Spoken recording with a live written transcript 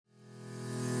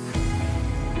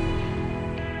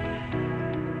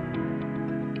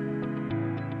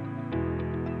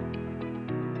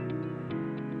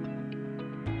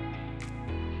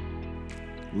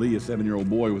Lee, a 7-year-old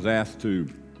boy, was asked to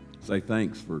say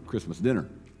thanks for Christmas dinner.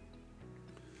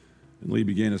 And Lee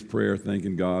began his prayer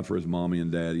thanking God for his mommy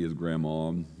and daddy, his grandma,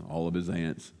 and all of his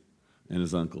aunts and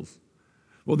his uncles.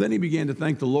 Well, then he began to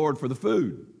thank the Lord for the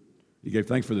food. He gave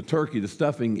thanks for the turkey, the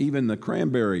stuffing, even the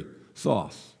cranberry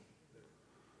sauce.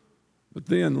 But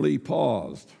then Lee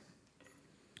paused,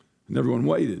 and everyone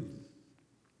waited,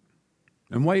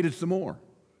 and waited some more.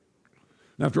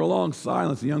 And after a long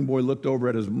silence, the young boy looked over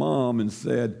at his mom and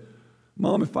said,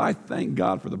 "Mom, if I thank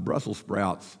God for the Brussels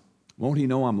sprouts, won't he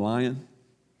know I'm lying?"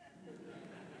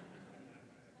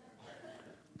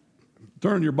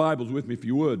 Turn your Bibles with me, if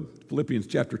you would. Philippians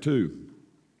chapter 2.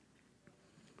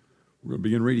 We're going to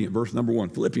begin reading at verse number 1.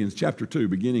 Philippians chapter 2,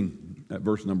 beginning at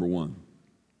verse number 1.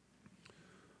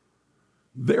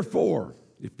 Therefore,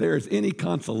 if there is any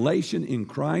consolation in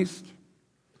Christ,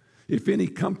 if any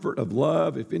comfort of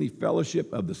love, if any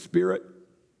fellowship of the Spirit,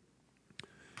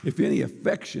 if any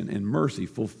affection and mercy,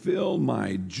 fulfill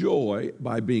my joy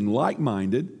by being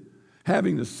like-minded,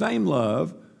 having the same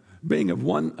love, being of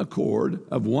one accord,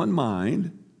 of one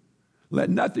mind. Let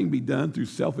nothing be done through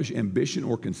selfish ambition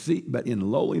or conceit, but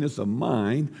in lowliness of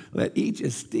mind, let each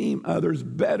esteem others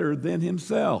better than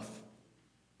himself.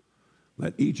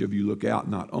 Let each of you look out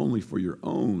not only for your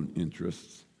own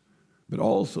interests, but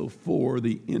also for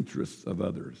the interests of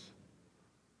others.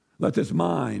 Let this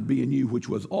mind be in you, which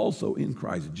was also in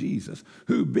Christ Jesus,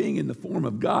 who being in the form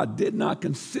of God did not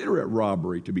consider it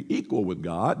robbery to be equal with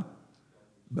God,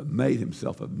 but made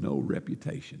himself of no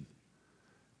reputation,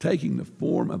 taking the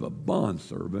form of a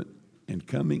bondservant and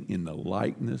coming in the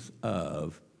likeness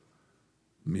of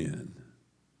men.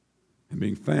 And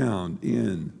being found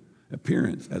in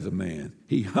appearance as a man,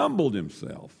 he humbled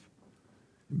himself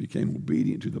and became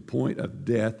obedient to the point of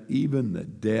death, even the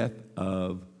death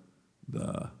of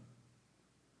the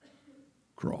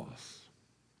cross.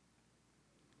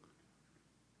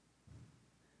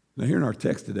 Now, here in our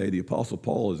text today, the Apostle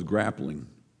Paul is grappling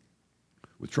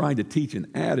with trying to teach an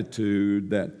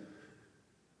attitude that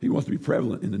he wants to be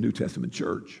prevalent in the New Testament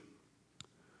church.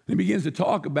 And he begins to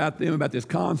talk about this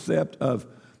concept of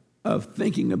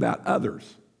thinking about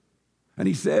others. And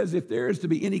he says, if there is to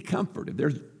be any comfort, if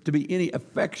there's to be any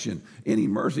affection, any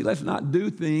mercy, let's not do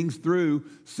things through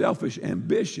selfish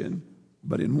ambition,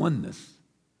 but in oneness,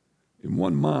 in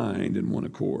one mind, in one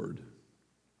accord.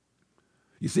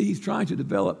 You see, he's trying to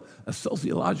develop a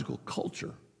sociological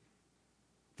culture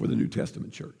for the New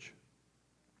Testament church.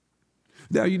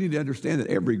 Now, you need to understand that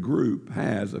every group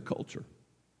has a culture.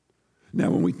 Now,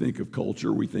 when we think of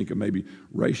culture, we think of maybe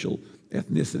racial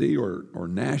ethnicity or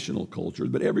national cultures,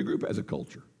 but every group has a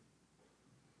culture.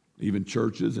 Even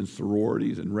churches and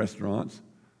sororities and restaurants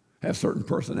have certain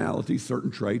personalities, certain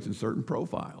traits, and certain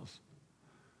profiles.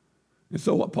 And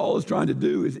so what Paul is trying to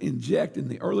do is inject in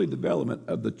the early development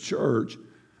of the church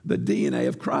the DNA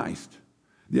of Christ,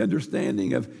 the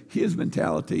understanding of his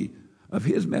mentality, of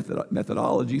his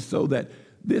methodology, so that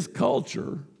this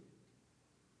culture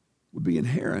would be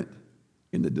inherent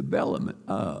in the development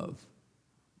of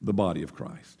the body of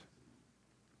Christ.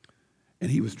 And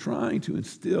he was trying to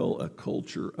instill a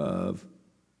culture of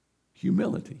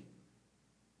humility,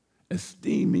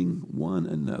 esteeming one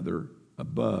another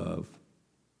above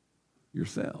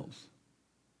yourselves.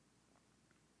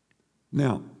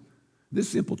 Now, this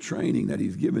simple training that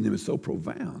he's given them is so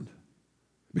profound.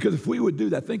 Because if we would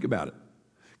do that, think about it.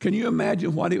 Can you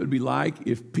imagine what it would be like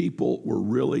if people were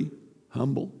really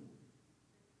humble?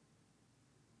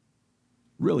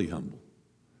 Really humble.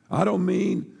 I don't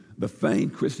mean the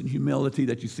feigned Christian humility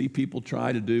that you see people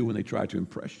try to do when they try to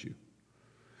impress you.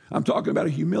 I'm talking about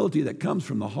a humility that comes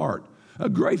from the heart, a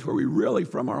grace where we really,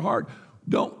 from our heart,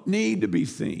 don't need to be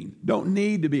seen, don't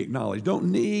need to be acknowledged,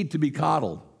 don't need to be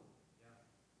coddled.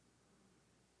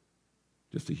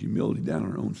 Just a humility down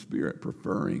in our own spirit,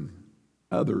 preferring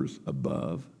others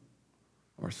above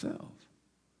ourselves.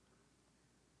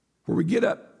 Where we get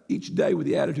up each day with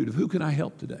the attitude of, who can I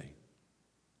help today?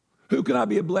 Who can I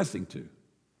be a blessing to?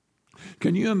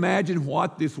 Can you imagine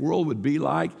what this world would be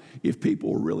like if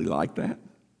people were really like that?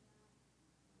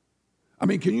 I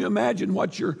mean, can you imagine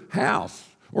what your house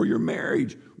or your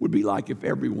marriage would be like if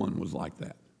everyone was like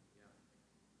that?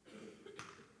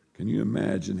 Can you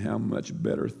imagine how much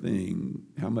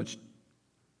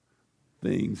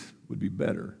things would be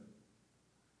better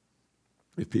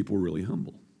if people were really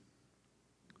humble?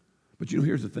 But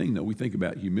here's the thing, though. We think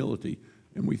about humility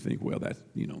and we think, well, that's,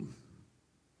 in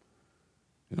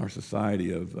our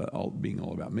society of being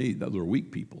all about me, those are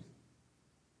weak people.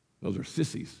 Those are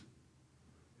sissies.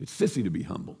 It's sissy to be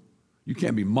humble. You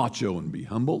can't be macho and be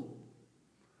humble.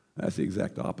 That's the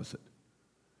exact opposite.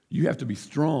 You have to be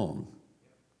strong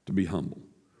to be humble.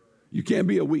 You can't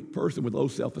be a weak person with low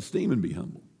self-esteem and be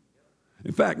humble.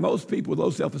 In fact, most people with low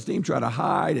self-esteem try to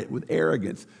hide it with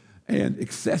arrogance and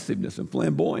excessiveness and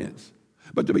flamboyance.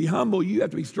 But to be humble, you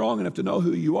have to be strong enough to know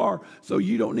who you are, so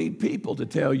you don't need people to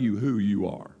tell you who you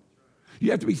are.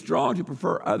 You have to be strong to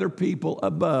prefer other people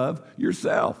above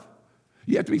yourself.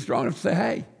 You have to be strong enough to say,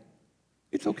 hey,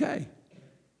 it's okay.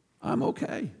 I'm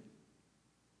okay.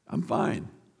 I'm fine.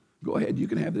 Go ahead, you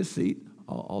can have this seat.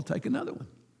 I'll take another one.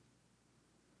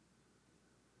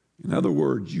 In other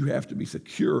words, you have to be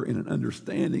secure in an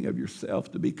understanding of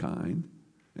yourself to be kind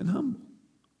and humble.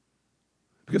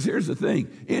 Because here's the thing,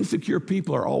 insecure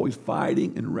people are always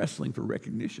fighting and wrestling for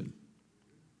recognition.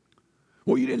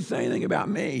 Well, you didn't say anything about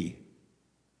me.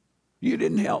 You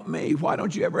didn't help me. Why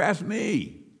don't you ever ask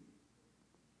me?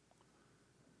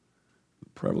 The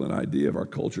prevalent idea of our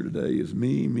culture today is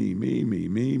me, me, me, me,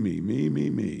 me, me, me, me,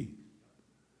 me.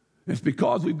 And it's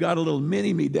because we've got a little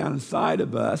mini-me down inside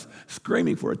of us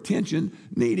screaming for attention,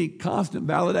 needing constant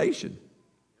validation.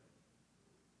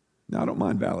 Now, I don't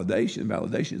mind validation.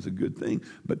 Validation is a good thing.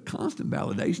 But constant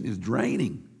validation is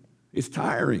draining. It's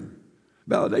tiring.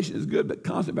 Validation is good, but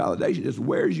constant validation just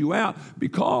wears you out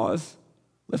because,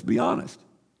 let's be honest,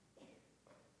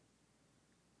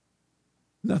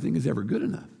 nothing is ever good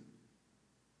enough.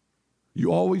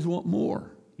 You always want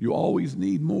more. You always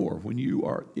need more when you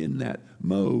are in that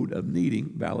mode of needing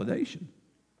validation.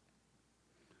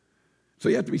 So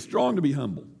you have to be strong to be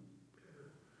humble.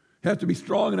 You have to be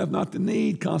strong enough not to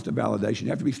need constant validation. You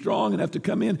have to be strong enough to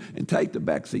come in and take the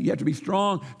back seat. You have to be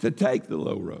strong to take the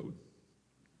low road.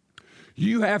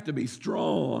 You have to be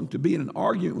strong to be in an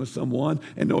argument with someone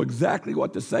and know exactly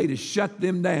what to say to shut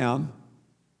them down,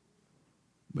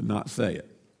 but not say it.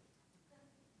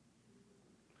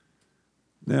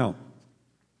 Now,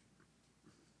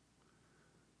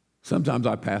 sometimes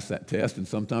I pass that test and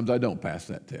sometimes I don't pass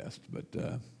that test, but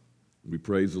we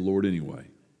praise the Lord anyway.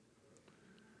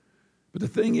 But the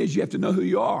thing is, you have to know who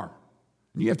you are.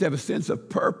 You have to have a sense of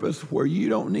purpose where you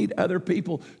don't need other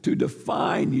people to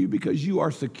define you because you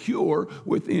are secure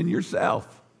within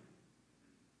yourself.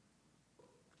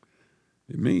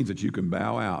 It means that you can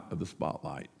bow out of the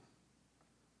spotlight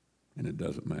and it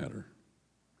doesn't matter.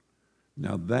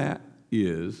 Now that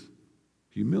is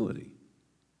humility.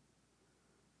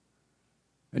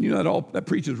 And you know, that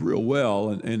preaches real well,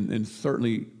 and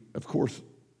certainly, of course,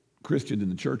 Christians in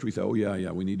the church, we say, oh,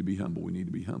 yeah, we need to be humble, we need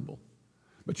to be humble.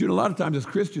 But you know, a lot of times as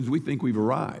Christians, we think we've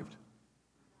arrived.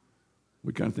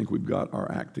 We kind of think we've got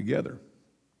our act together.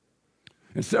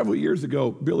 And several years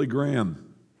ago, Billy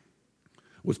Graham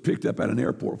was picked up at an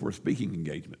airport for a speaking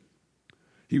engagement.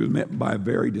 He was met by a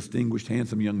very distinguished,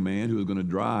 handsome young man who was going to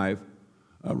drive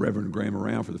Reverend Graham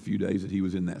around for the few days that he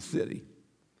was in that city.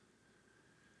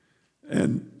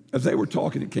 And as they were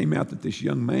talking, it came out that this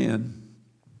young man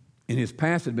in his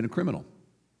past had been a criminal,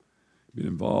 been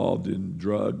involved in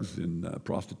drugs and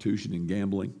prostitution and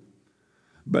gambling.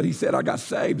 But he said, I got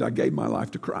saved. I gave my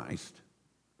life to Christ.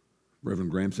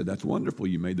 Reverend Graham said, that's wonderful.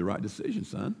 You made the right decision,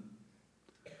 son.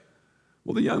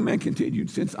 Well, the young man continued,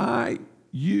 since I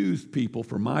used people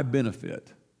for my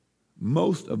benefit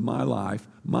most of my life,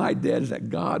 my debt is that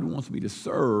God wants me to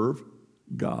serve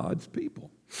God's people.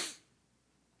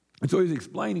 And so he's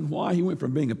explaining why he went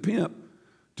from being a pimp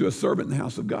to a servant in the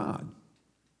house of God.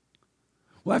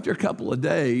 Well, after a couple of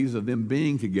days of them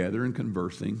being together and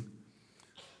conversing,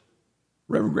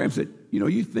 Reverend Graham said, you know,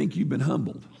 you think you've been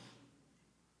humbled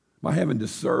by having to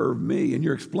serve me, and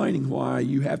you're explaining why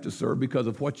you have to serve because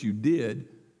of what you did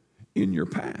in your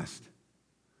past.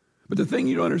 But the thing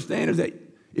you don't understand is that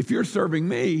if you're serving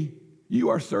me, you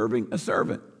are serving a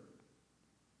servant.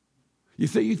 You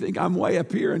see, you think I'm way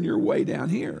up here and you're way down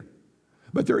here.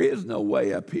 But there is no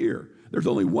way up here. There's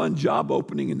only one job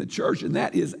opening in the church, and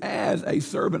that is as a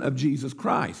servant of Jesus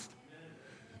Christ.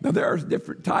 Now, there are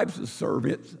different types of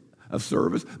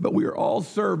service, but we are all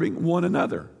serving one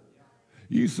another.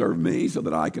 You serve me so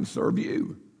that I can serve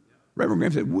you. Reverend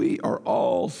Graham said, we are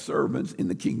all servants in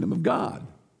the kingdom of God.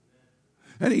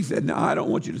 And he said, now, I don't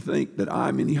want you to think that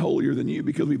I'm any holier than you,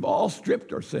 because we've all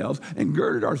stripped ourselves and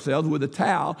girded ourselves with a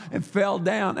towel and fell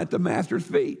down at the master's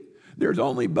feet. There's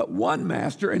only but one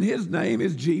master, and his name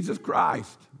is Jesus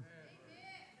Christ.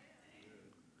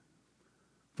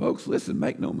 Folks, listen,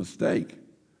 make no mistake.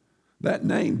 That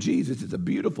name, Jesus, is a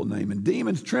beautiful name, and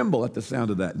demons tremble at the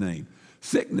sound of that name.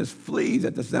 Sickness flees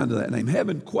at the sound of that name.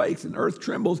 Heaven quakes and earth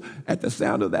trembles at the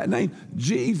sound of that name.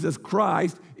 Jesus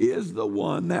Christ is the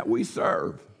one that we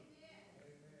serve.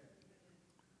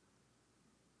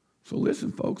 So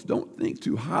listen, folks, don't think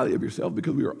too highly of yourself,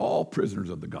 because we are all prisoners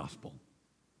of the gospel.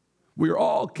 We are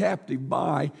all captive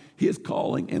by his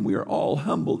calling, and we are all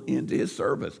humbled into his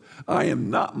service. I am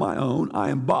not my own.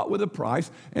 I am bought with a price,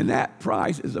 and that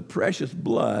price is the precious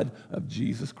blood of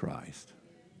Jesus Christ.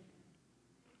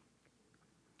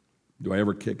 Do I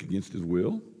ever kick against his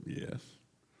will? Yes.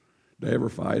 Do I ever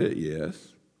fight it?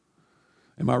 Yes.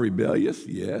 Am I rebellious?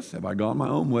 Yes. Have I gone my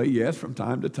own way? Yes, from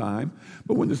time to time.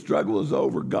 But when the struggle is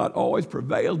over, God always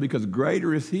prevails because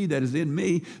greater is he that is in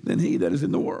me than he that is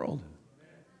in the world.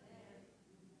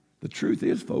 The truth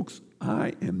is, folks,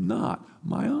 I am not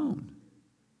my own.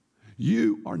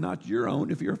 You are not your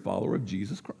own if you're a follower of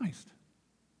Jesus Christ.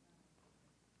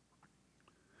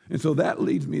 And so that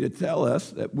leads me to tell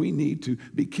us that we need to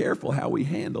be careful how we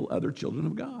handle other children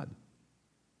of God.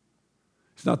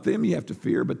 It's not them you have to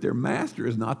fear, but their master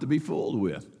is not to be fooled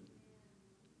with.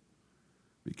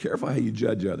 Be careful how you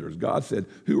judge others. God said,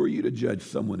 who are you to judge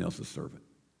someone else's servant?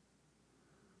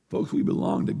 Folks, we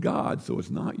belong to God, so it's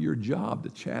not your job to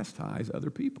chastise other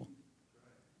people.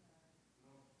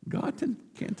 God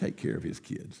can't take care of his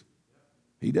kids.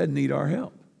 He doesn't need our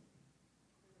help.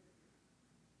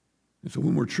 And so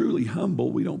when we're truly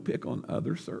humble, we don't pick on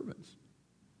other servants.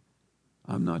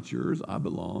 I'm not yours, I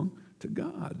belong to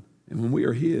God. And when we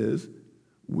are his,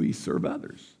 we serve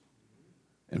others.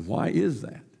 And why is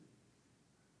that?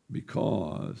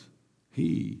 Because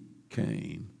he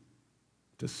came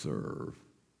to serve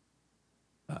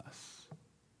us.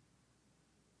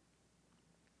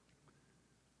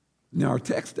 Now, our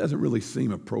text doesn't really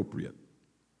seem appropriate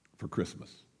for Christmas.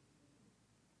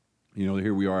 You know,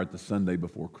 here we are at the Sunday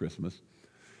before Christmas,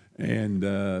 and,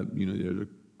 there's a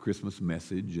Christmas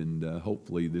message, and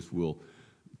hopefully this will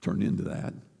turn into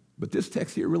that. But this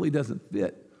text here really doesn't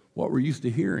fit what we're used to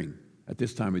hearing at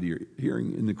this time of the year,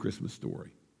 hearing in the Christmas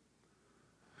story.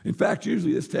 In fact,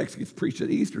 usually this text gets preached at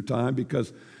Easter time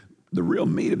because the real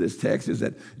meat of this text is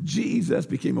that Jesus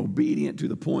became obedient to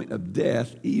the point of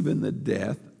death, even the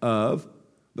death of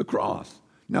the cross.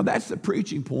 Now, that's the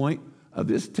preaching point of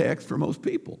this text for most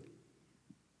people.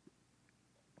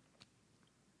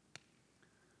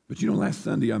 But last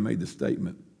Sunday I made the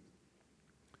statement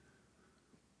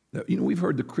that, we've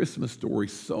heard the Christmas story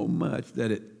so much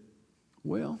that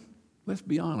let's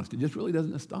be honest, it just really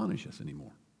doesn't astonish us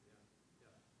anymore.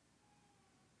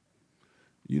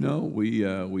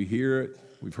 We hear it,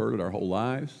 we've heard it our whole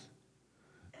lives.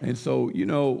 And so,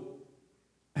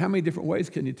 how many different ways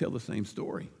can you tell the same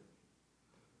story?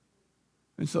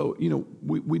 And so,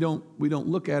 we don't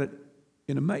look at it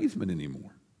in amazement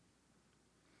anymore.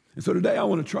 And so today I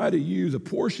want to try to use a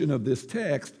portion of this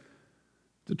text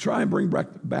to try and bring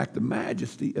back the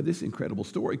majesty of this incredible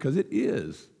story, because it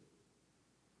is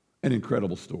an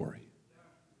incredible story.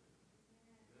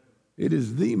 It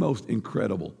is the most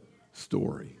incredible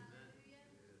story.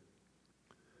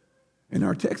 In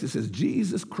our text it says,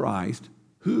 Jesus Christ,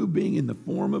 who being in the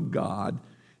form of God,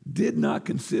 did not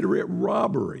consider it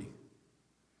robbery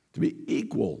to be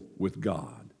equal with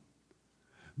God,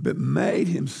 but made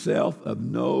himself of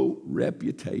no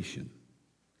reputation,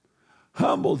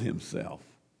 humbled himself,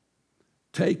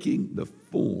 taking the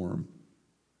form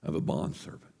of a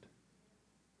bondservant.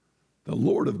 The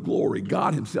Lord of glory,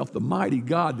 God himself, the mighty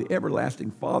God, the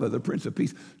everlasting Father, the Prince of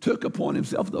Peace, took upon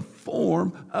himself the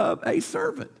form of a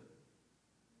servant.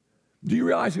 Do you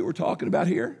realize who we're talking about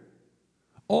here?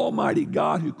 Almighty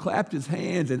God, who clapped his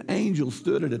hands and angels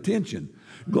stood at attention.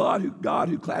 God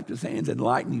who clapped his hands and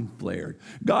lightning flared.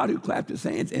 God who clapped his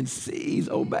hands and seas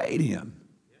obeyed him.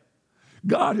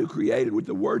 God who created with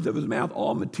the words of his mouth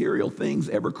all material things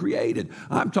ever created.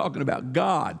 I'm talking about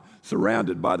God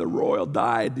surrounded by the royal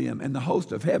diadem and the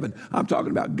host of heaven. I'm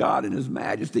talking about God in his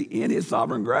majesty, in his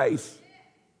sovereign grace.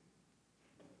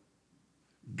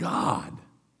 God,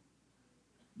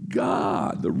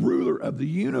 the ruler of the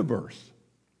universe.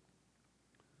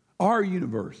 Our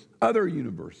universe, other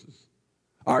universes.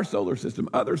 Our solar system,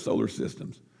 other solar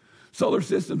systems. Solar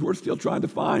systems we're still trying to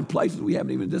find, places we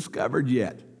haven't even discovered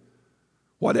yet.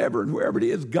 Whatever and wherever it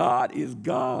is God,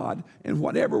 and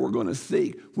whatever we're going to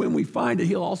seek, when we find it,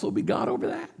 he'll also be God over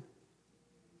that.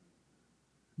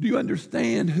 Do you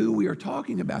understand who we are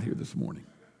talking about here this morning?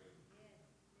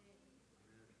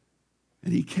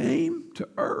 And he came to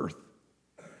earth,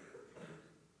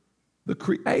 the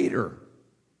creator,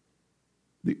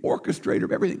 the orchestrator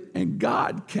of everything, and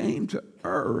God came to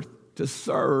earth to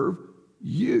serve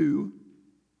you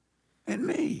and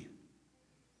me.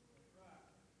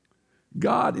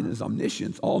 God, in his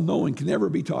omniscience, all-knowing, can never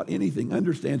be taught anything,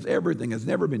 understands everything, has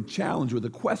never been challenged with a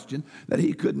question that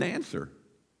he couldn't answer.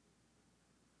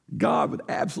 God with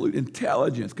absolute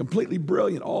intelligence, completely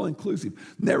brilliant,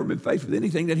 all-inclusive, never been faced with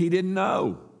anything that he didn't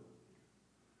know.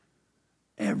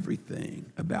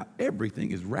 everything about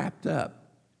everything is wrapped up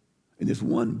in this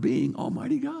one being,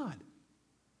 Almighty God.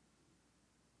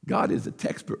 God is a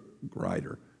textbook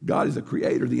writer. God is a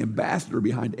creator, the ambassador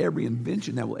behind every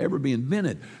invention that will ever be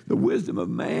invented. The wisdom of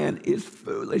man is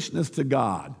foolishness to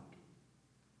God.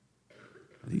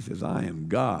 And he says, I am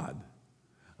God.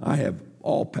 I have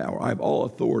all power. I have all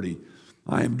authority.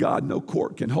 I am God. No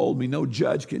court can hold me. No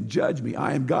judge can judge me.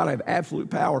 I am God. I have absolute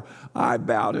power. I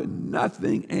bow to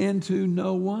nothing and to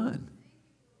no one.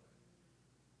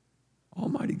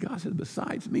 Almighty God says,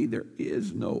 besides me, there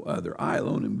is no other. I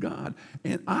alone am God.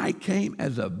 And I came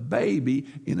as a baby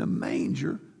in a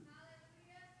manger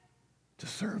to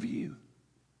serve you.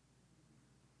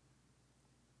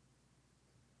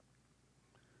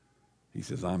 He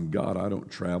says, I'm God. I don't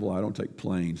travel. I don't take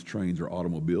planes, trains, or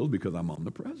automobiles because I'm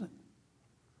omnipresent.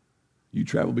 You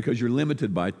travel because you're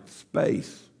limited by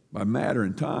space, by matter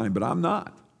and time, but I'm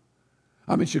not.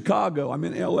 I'm in Chicago, I'm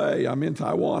in LA, I'm in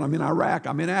Taiwan, I'm in Iraq,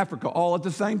 I'm in Africa, all at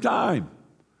the same time.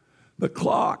 The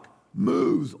clock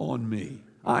moves on me.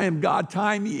 I am God.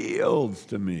 Time yields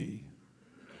to me.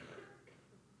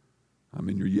 I'm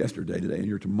in your yesterday, today, and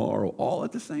your tomorrow, all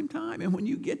at the same time. And when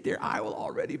you get there, I will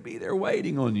already be there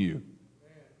waiting on you.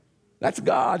 That's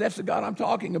God. That's the God I'm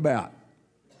talking about.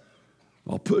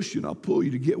 I'll push you and I'll pull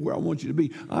you to get where I want you to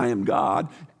be. I am God,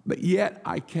 but yet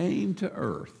I came to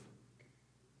earth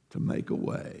to make a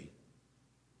way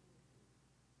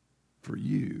for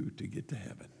you to get to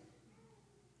heaven.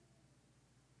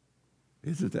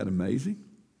 Isn't that amazing?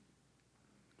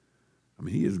 I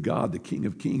mean, he is God, the King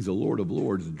of kings, the Lord of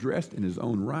lords, dressed in his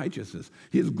own righteousness.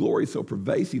 His glory is so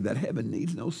pervasive that heaven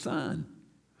needs no sun.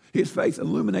 His face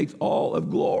illuminates all of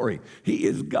glory. He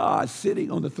is God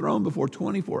sitting on the throne before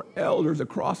 24 elders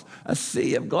across a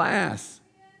sea of glass.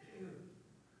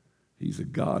 He's a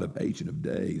God of Ancient of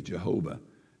Days, Jehovah,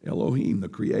 Elohim, the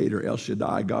Creator, El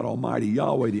Shaddai, God Almighty,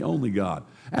 Yahweh, the only God,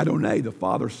 Adonai, the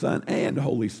Father, Son, and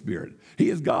Holy Spirit. He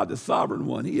is God, the Sovereign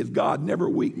One. He is God, never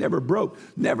weak, never broke,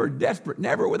 never desperate,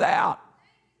 never without.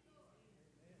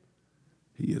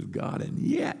 He is God, and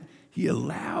yet he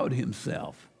allowed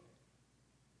himself.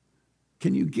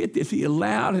 Can you get this? He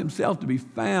allowed himself to be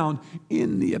found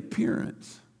in the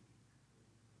appearance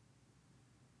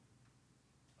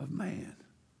of man.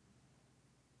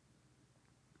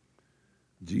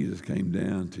 Jesus came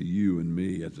down to you and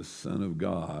me as the Son of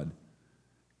God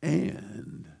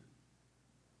and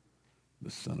the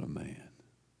Son of Man.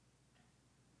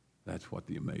 That's what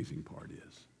the amazing part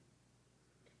is.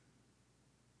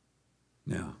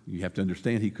 Now, you have to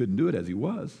understand he couldn't do it as he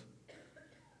was.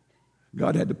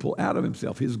 God had to pull out of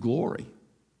himself his glory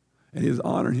and his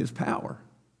honor and his power.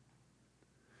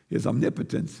 His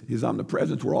omnipotence, his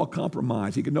omnipresence were all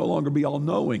compromised. He could no longer be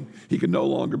all-knowing. He could no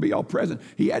longer be all-present.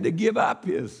 He had to give up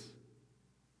his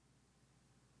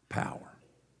power.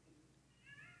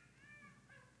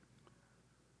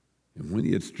 And when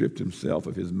he had stripped himself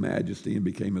of his majesty and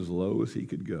became as low as he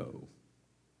could go,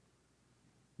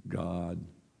 God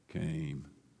came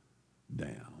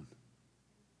down.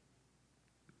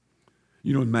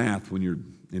 You know, in math, when you're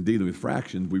in dealing with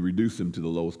fractions, we reduce them to the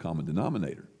lowest common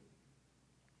denominator.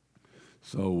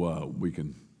 So we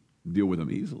can deal with them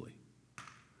easily.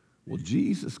 Well,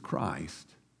 Jesus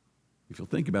Christ, if you'll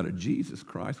think about it, Jesus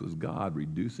Christ was God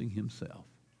reducing himself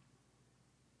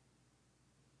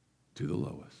to the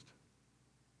lowest.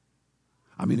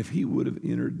 I mean, if he would have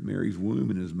entered Mary's womb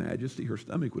in his majesty, her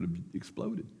stomach would have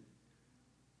exploded.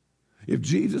 If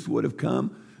Jesus would have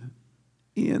come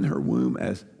in her womb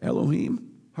as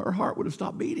Elohim, her heart would have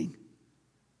stopped beating.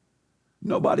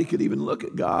 Nobody could even look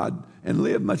at God and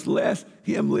live, much less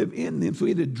him live in them. So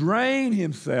he had to drain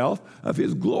himself of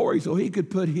his glory so he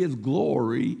could put his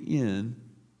glory in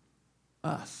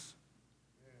us.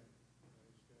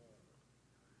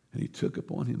 And he took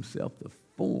upon himself the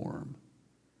form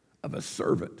of a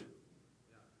servant.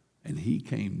 And he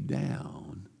came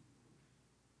down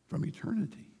from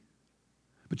eternity.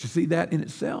 But you see, that in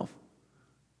itself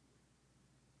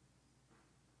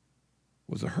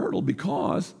was a hurdle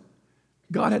because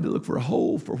God had to look for a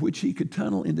hole for which he could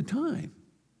tunnel into time.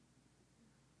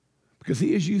 Because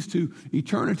he is used to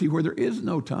eternity where there is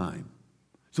no time.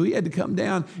 So he had to come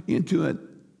down into a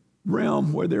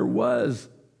realm where there was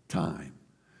time.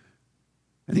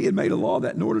 And he had made a law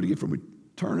that in order to get from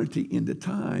eternity into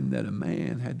time, that a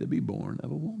man had to be born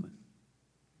of a woman.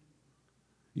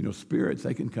 You know, spirits,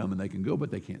 they can come and they can go,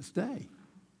 but they can't stay.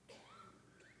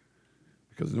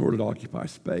 Because in order to occupy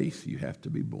space, you have to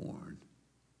be born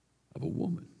of a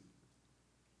woman.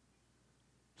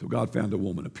 So God found a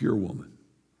woman, a pure woman,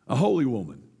 a holy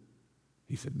woman.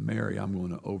 He said, Mary, I'm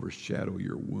going to overshadow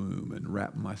your womb and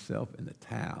wrap myself in the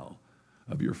towel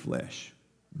of your flesh,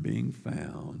 being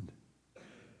found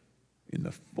in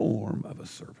the form of a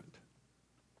servant.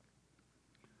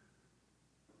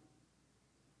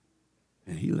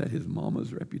 And he let his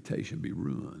mama's reputation be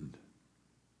ruined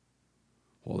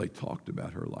while they talked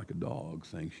about her like a dog,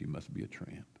 saying she must be a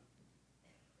tramp.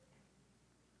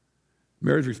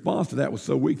 Mary's response to that was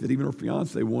so weak that even her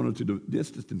fiancé wanted to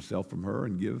distance himself from her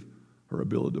and give her a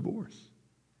bill of divorce.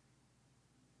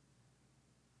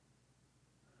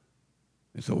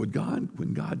 And so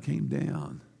when God came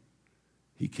down,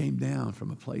 he came down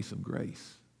from a place of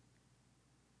grace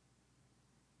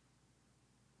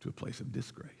to a place of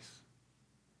disgrace.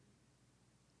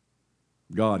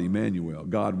 God, Emmanuel,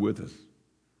 God with us,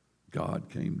 God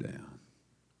came down.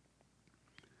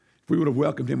 If we would have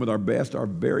welcomed him with our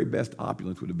very best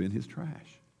opulence would have been his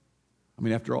trash. I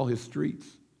mean, after all, his streets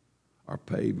are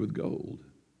paved with gold.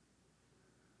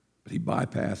 But he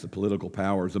bypassed the political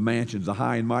powers, the mansions, the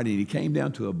high and mighty, and he came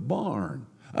down to a barn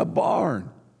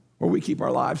where we keep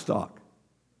our livestock.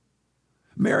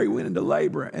 Mary went into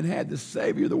labor and had the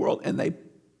Savior of the world, and they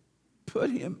put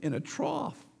him in a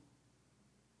trough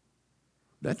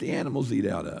that the animals eat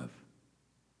out of.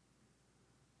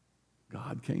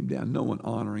 God came down, no one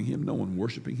honoring him, no one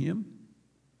worshiping him.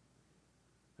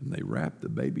 And they wrapped the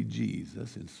baby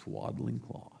Jesus in swaddling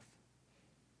cloth.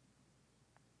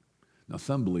 Now,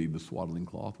 some believe the swaddling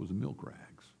cloth was milk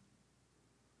rags.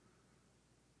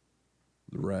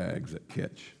 The rags that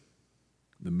catch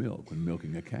the milk when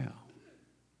milking a cow.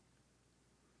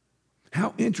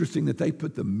 How interesting that they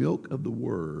put the milk of the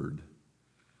word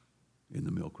in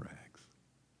the milk rags.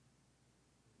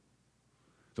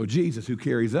 So Jesus, who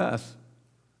carries us,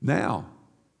 now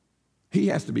he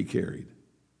has to be carried.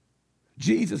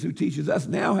 Jesus, who teaches us,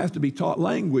 now has to be taught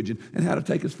language and how to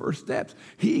take his first steps.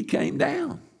 He came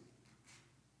down.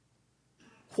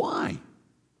 Why?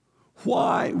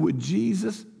 Why would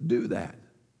Jesus do that?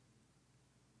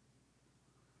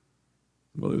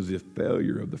 Well, it was the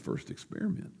failure of the first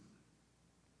experiment.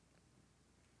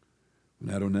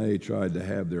 When Adonai tried to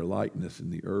have their likeness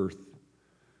in the earth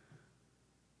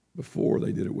before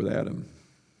they did it with Adam.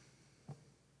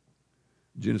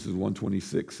 Genesis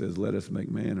 1:26 says, let us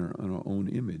make man in our own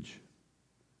image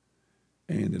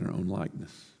and in our own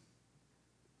likeness.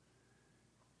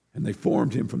 And they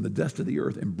formed him from the dust of the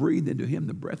earth and breathed into him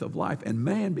the breath of life, and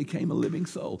man became a living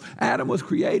soul. Adam was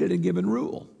created and given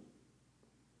rule.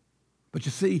 But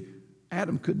you see,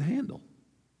 Adam couldn't handle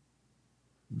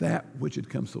that which had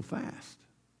come so fast.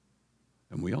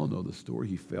 And we all know the story.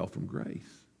 He fell from grace.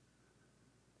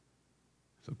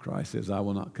 So Christ says, I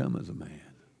will not come as a man.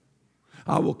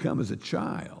 I will come as a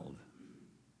child.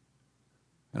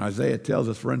 And Isaiah tells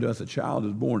us, for unto us a child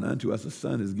is born, unto us a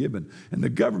son is given, and the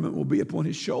government will be upon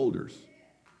his shoulders.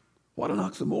 What an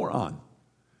oxymoron.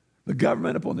 The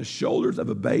government upon the shoulders of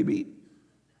a baby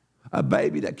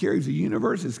that carries the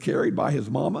universe is carried by his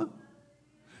mama.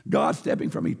 God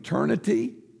stepping from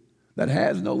eternity that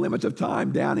has no limits of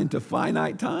time down into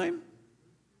finite time.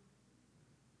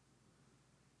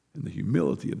 And the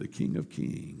humility of the King of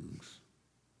Kings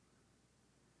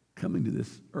coming to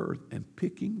this earth and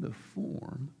picking the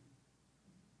form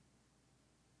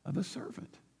of a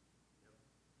servant.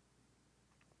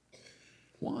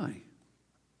 Why?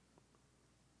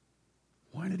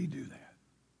 Why did he do that?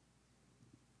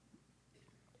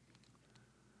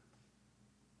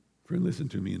 Friend, listen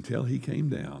to me. Until he came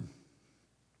down,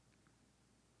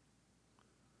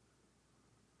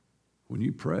 when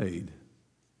you prayed,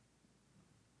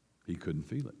 he couldn't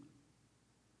feel it.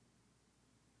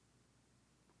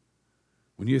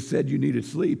 When you said you needed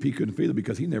sleep, he couldn't feel it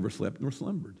because he never slept nor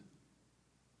slumbered.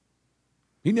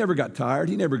 He never got tired.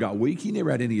 He never got weak. He never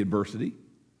had any adversity.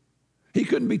 He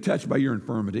couldn't be touched by your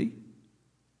infirmity.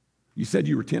 You said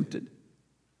you were tempted.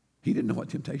 He didn't know what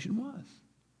temptation was.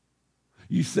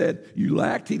 You said you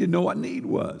lacked. He didn't know what need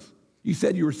was. You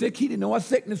said you were sick. He didn't know what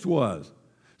sickness was.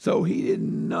 So he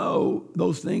didn't know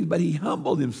those things, but he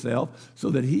humbled himself so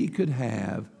that he could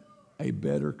have a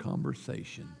better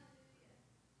conversation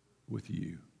with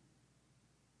you.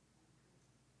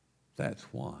 That's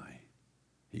why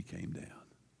he came down.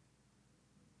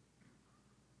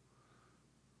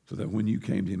 So that when you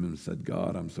came to him and said,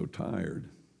 God, I'm so tired,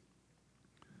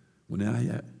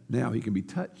 well, now he can be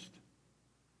touched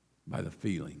by the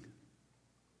feeling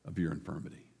of your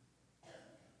infirmity.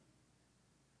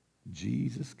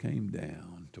 Jesus came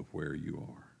down to where you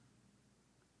are.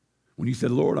 When you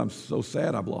said, Lord, I'm so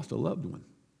sad I've lost a loved one.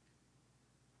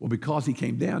 Well, because he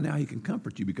came down, now he can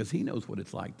comfort you because he knows what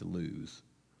it's like to lose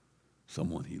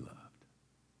someone he loved.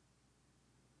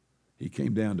 He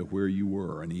came down to where you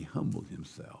were and he humbled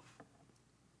himself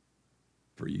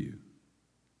for you.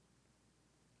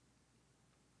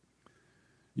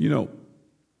 You know,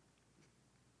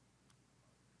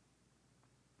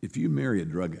 if you marry a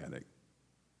drug addict,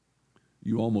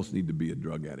 you almost need to be a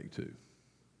drug addict too.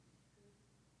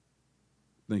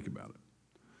 Think about it.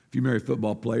 If you marry a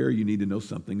football player, you need to know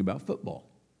something about football.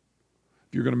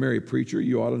 If you're going to marry a preacher,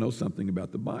 you ought to know something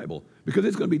about the Bible. Because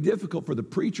it's going to be difficult for the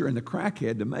preacher and the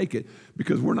crackhead to make it,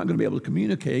 because we're not going to be able to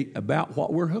communicate about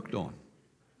what we're hooked on.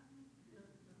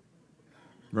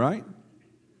 Right?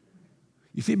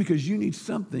 You see, because you need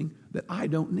something that I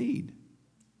don't need.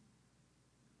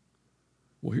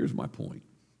 Well, here's my point.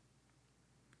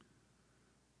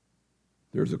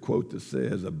 There's a quote that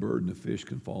says, a bird and a fish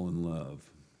can fall in love.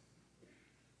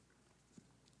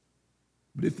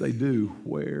 But if they do,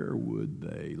 where would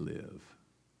they live?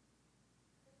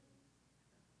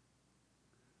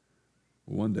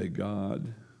 One day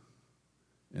God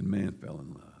and man fell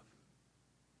in love.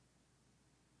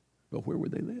 But where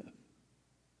would they live?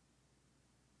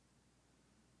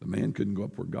 The man couldn't go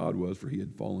up where God was, for he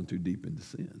had fallen too deep into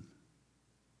sin.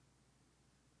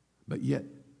 But yet,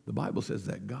 the Bible says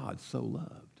that God so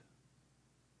loved.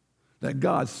 That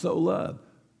God so loved.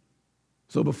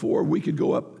 So before we could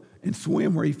go up and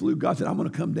swim where he flew, God said, I'm going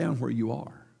to come down where you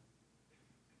are.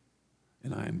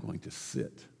 And I am going to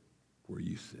sit where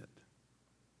you sit.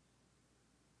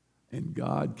 And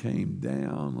God came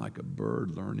down like a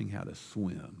bird learning how to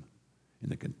swim in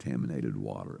the contaminated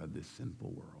water of this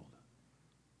sinful world.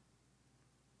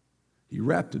 He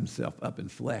wrapped himself up in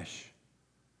flesh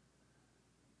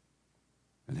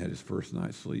and had his first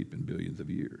night's sleep in billions of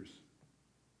years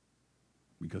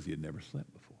because he had never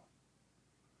slept before.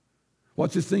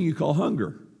 What's this thing you call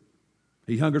hunger?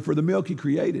 He hungered for the milk he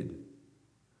created.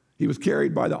 He was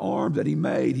carried by the arms that he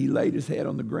made. He laid his head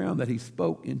on the ground that he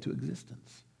spoke into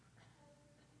existence.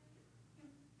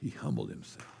 He humbled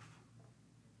himself.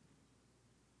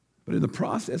 But in the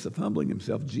process of humbling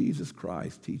himself, Jesus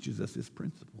Christ teaches us this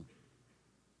principle.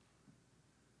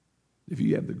 If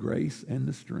you have the grace and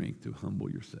the strength to humble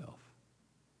yourself,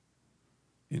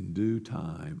 in due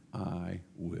time I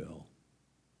will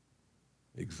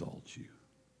exalt you.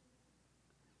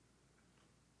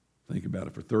 Think about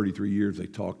it. For 33 years they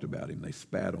talked about him, they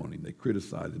spat on him, they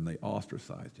criticized him, they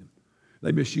ostracized him,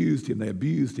 they misused him, they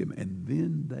abused him, and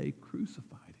then they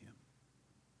crucified him.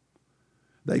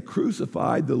 They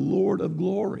crucified the Lord of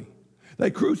glory. They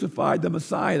crucified the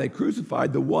Messiah. They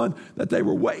crucified the one that they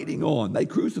were waiting on. They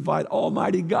crucified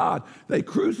Almighty God. They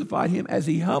crucified him as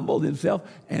he humbled himself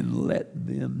and let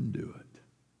them do it.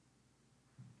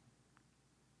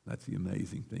 That's the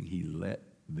amazing thing. He let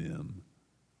them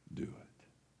do it.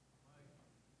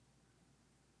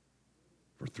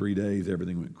 For 3 days,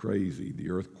 everything went crazy.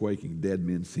 The earth quaking, dead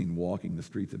men seen walking the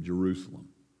streets of Jerusalem.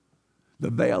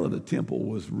 The veil of the temple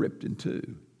was ripped in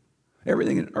two.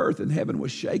 Everything in earth and heaven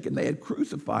was shaken. They had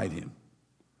crucified him.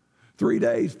 3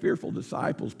 days, fearful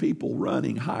disciples, people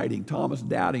running, hiding, Thomas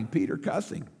doubting, Peter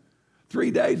cussing. 3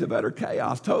 days of utter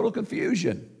chaos, total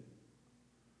confusion.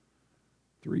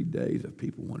 3 days of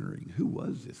people wondering, who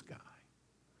was this guy?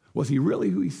 Was he really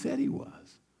who he said he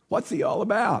was? What's he all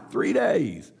about? 3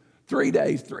 days, 3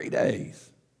 days, 3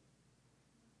 days.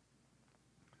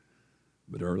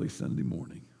 But early Sunday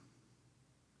morning,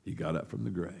 he got up from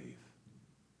the grave.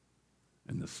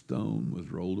 And the stone was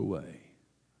rolled away.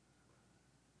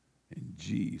 And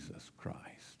Jesus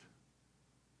Christ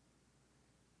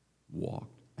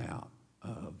walked out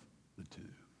of the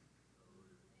tomb.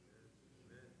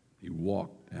 He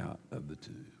walked out of the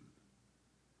tomb.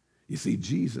 You see,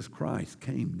 Jesus Christ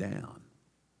came down,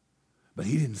 but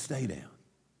he didn't stay down.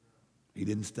 He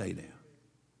didn't stay down.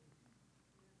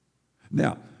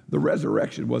 Now, the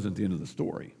resurrection wasn't the end of the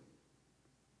story.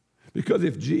 Because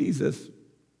if Jesus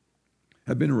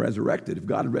had been resurrected, if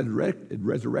God had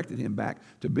resurrected him back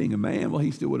to being a man, well,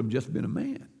 he still would have just been a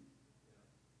man.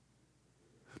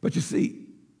 But you see,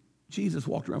 Jesus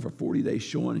walked around for 40 days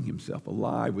showing himself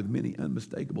alive with many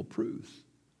unmistakable proofs.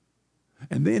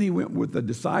 And then he went with the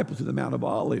disciples to the Mount of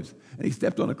Olives, and he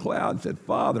stepped on a cloud and said,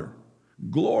 Father,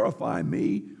 glorify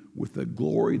me with the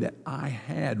glory that I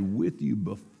had with you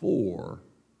before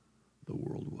the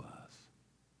world was.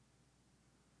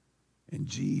 And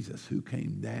Jesus, who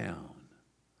came down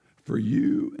for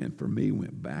you and for me,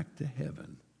 went back to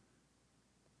heaven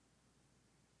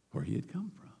where he had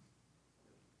come from.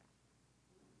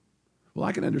 Well,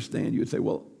 I can understand you would say,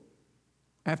 well,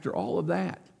 after all of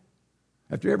that,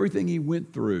 after everything he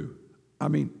went through,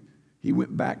 he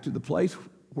went back to the place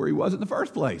where he was in the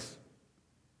first place.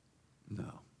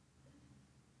 No,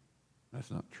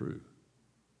 that's not true.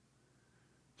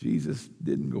 Jesus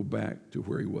didn't go back to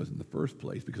where he was in the first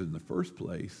place, because in the first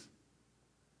place,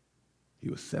 he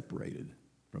was separated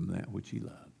from that which he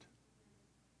loved.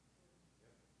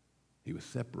 He was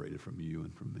separated from you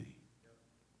and from me.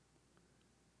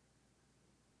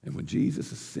 And when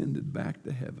Jesus ascended back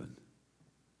to heaven,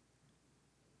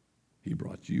 he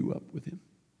brought you up with him.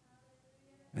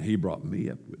 And he brought me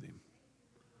up with him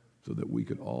so that we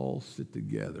could all sit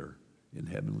together in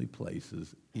heavenly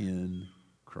places in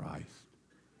Christ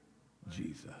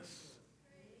Jesus.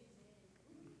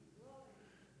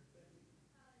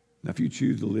 Now, if you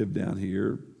choose to live down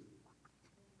here,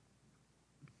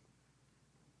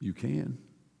 you can.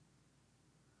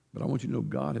 But I want you to know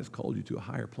God has called you to a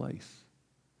higher place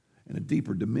and a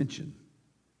deeper dimension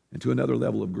and to another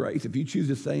level of grace. If you choose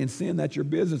to stay in sin, that's your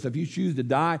business. If you choose to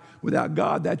die without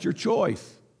God, that's your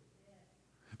choice.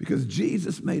 Because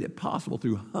Jesus made it possible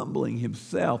through humbling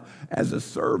himself as a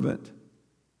servant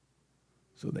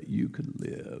so that you could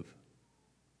live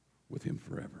with him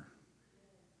forever.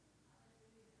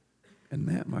 And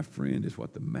that, my friend, is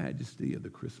what the majesty of the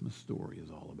Christmas story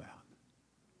is all about.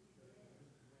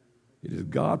 It is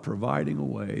God providing a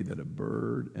way that a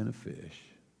bird and a fish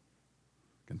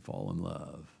can fall in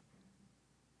love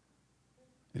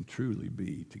and truly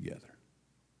be together.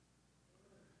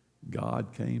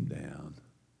 God came down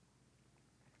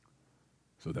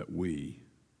so that we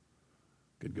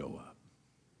could go up.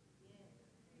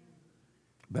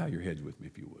 Bow your heads with me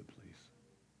if you would, please.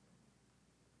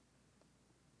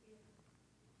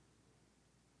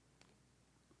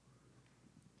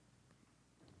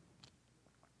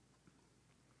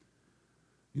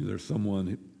 You know, there's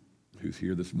someone who's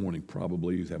here this morning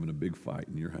probably who's having a big fight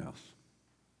in your house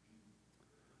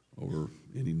over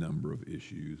any number of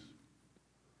issues.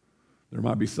 There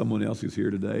might be someone else who's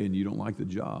here today and you don't like the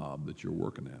job that you're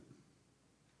working at.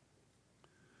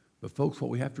 But folks, what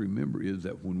we have to remember is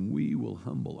that when we will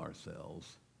humble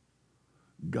ourselves,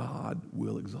 God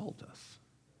will exalt us.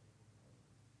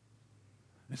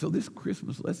 And so this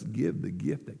Christmas, let's give the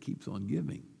gift that keeps on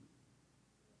giving.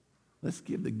 Let's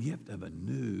give the gift of a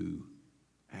new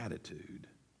attitude.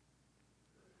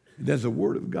 And as the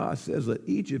Word of God says, let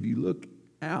each of you look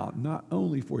out not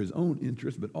only for his own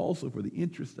interest, but also for the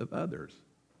interest of others.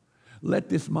 Let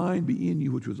this mind be in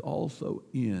you, which was also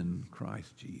in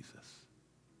Christ Jesus.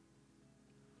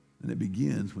 And it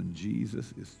begins when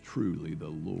Jesus is truly the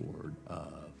Lord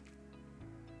of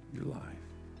your life.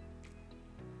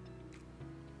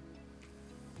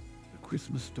 The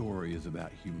Christmas story is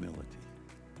about humility,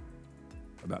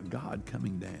 about God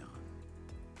coming down.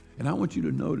 And I want you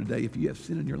to know today, if you have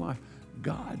sin in your life,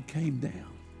 God came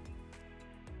down